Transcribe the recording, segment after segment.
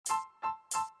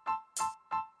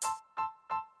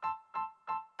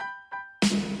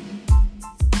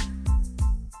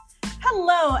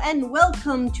Hello and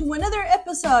welcome to another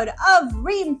episode of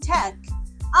Reem Tech.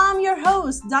 I'm your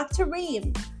host, Dr.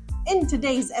 Reem. In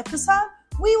today's episode,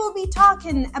 we will be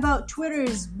talking about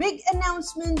Twitter's big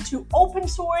announcement to open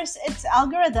source its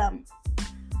algorithm.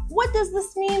 What does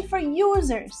this mean for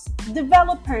users,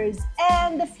 developers,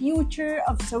 and the future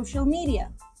of social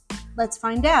media? Let's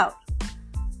find out.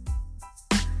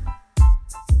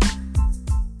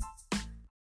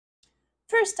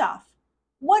 First off,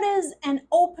 what is an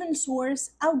open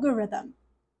source algorithm?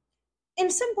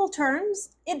 In simple terms,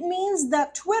 it means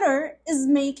that Twitter is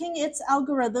making its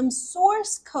algorithm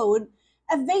source code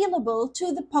available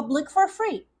to the public for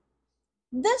free.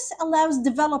 This allows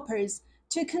developers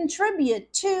to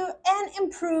contribute to and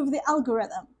improve the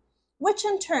algorithm, which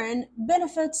in turn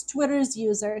benefits Twitter's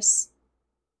users.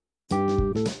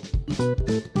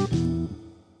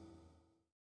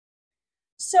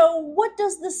 So what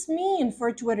does this mean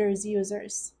for Twitter's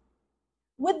users?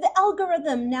 With the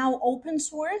algorithm now open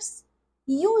source,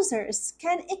 users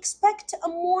can expect a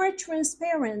more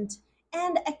transparent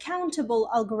and accountable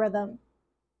algorithm.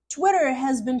 Twitter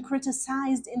has been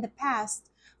criticized in the past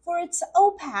for its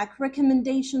opaque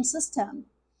recommendation system.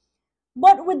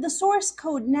 But with the source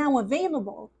code now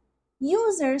available,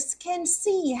 users can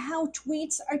see how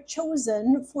tweets are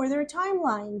chosen for their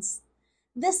timelines.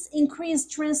 This increased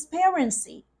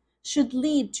transparency should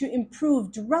lead to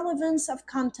improved relevance of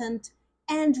content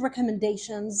and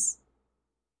recommendations.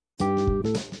 Now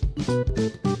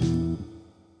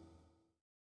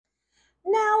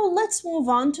let's move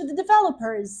on to the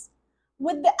developers.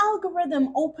 With the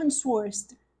algorithm open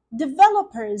sourced,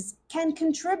 developers can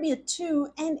contribute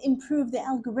to and improve the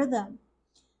algorithm.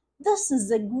 This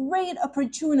is a great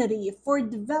opportunity for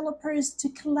developers to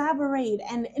collaborate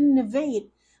and innovate,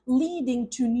 leading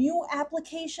to new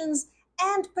applications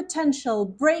and potential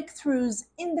breakthroughs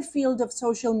in the field of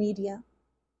social media.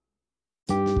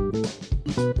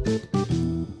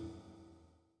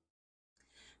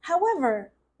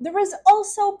 However, there is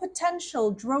also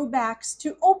potential drawbacks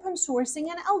to open sourcing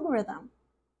an algorithm.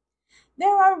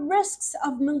 There are risks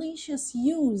of malicious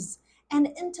use and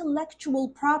intellectual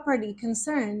property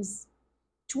concerns.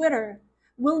 Twitter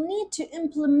will need to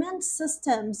implement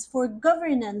systems for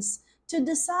governance to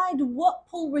decide what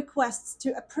pull requests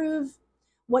to approve,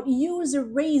 what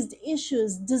user-raised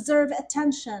issues deserve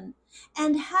attention,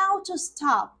 and how to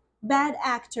stop bad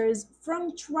actors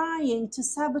from trying to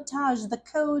sabotage the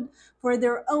code for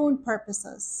their own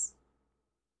purposes.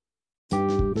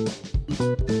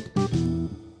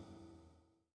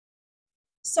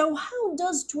 So how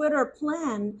does Twitter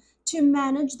plan to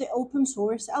manage the open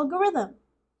source algorithm?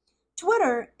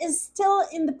 Twitter is still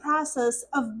in the process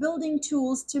of building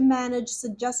tools to manage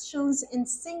suggestions and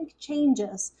sync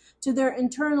changes to their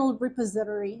internal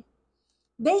repository.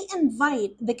 They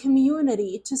invite the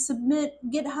community to submit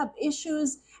GitHub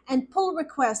issues and pull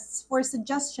requests for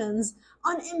suggestions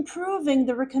on improving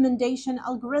the recommendation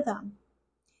algorithm.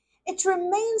 It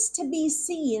remains to be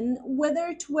seen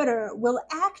whether Twitter will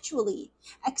actually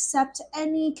accept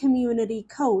any community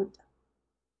code.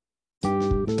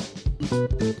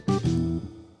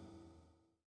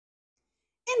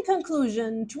 In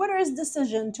conclusion, Twitter's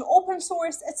decision to open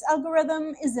source its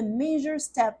algorithm is a major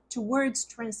step towards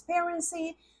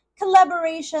transparency,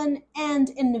 collaboration,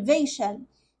 and innovation.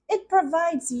 It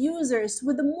provides users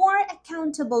with a more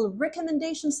accountable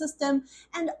recommendation system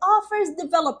and offers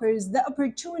developers the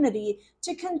opportunity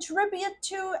to contribute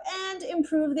to and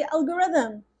improve the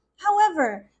algorithm.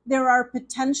 However, there are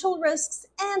potential risks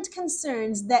and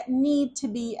concerns that need to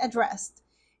be addressed.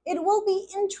 It will be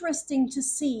interesting to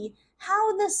see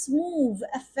how this move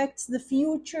affects the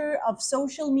future of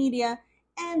social media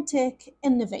and tech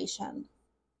innovation.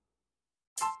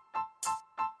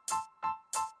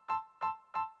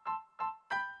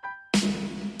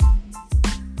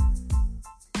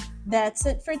 That's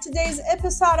it for today's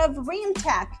episode of Reem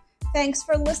Tech. Thanks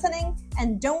for listening,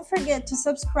 and don't forget to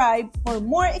subscribe for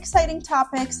more exciting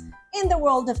topics in the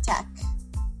world of tech.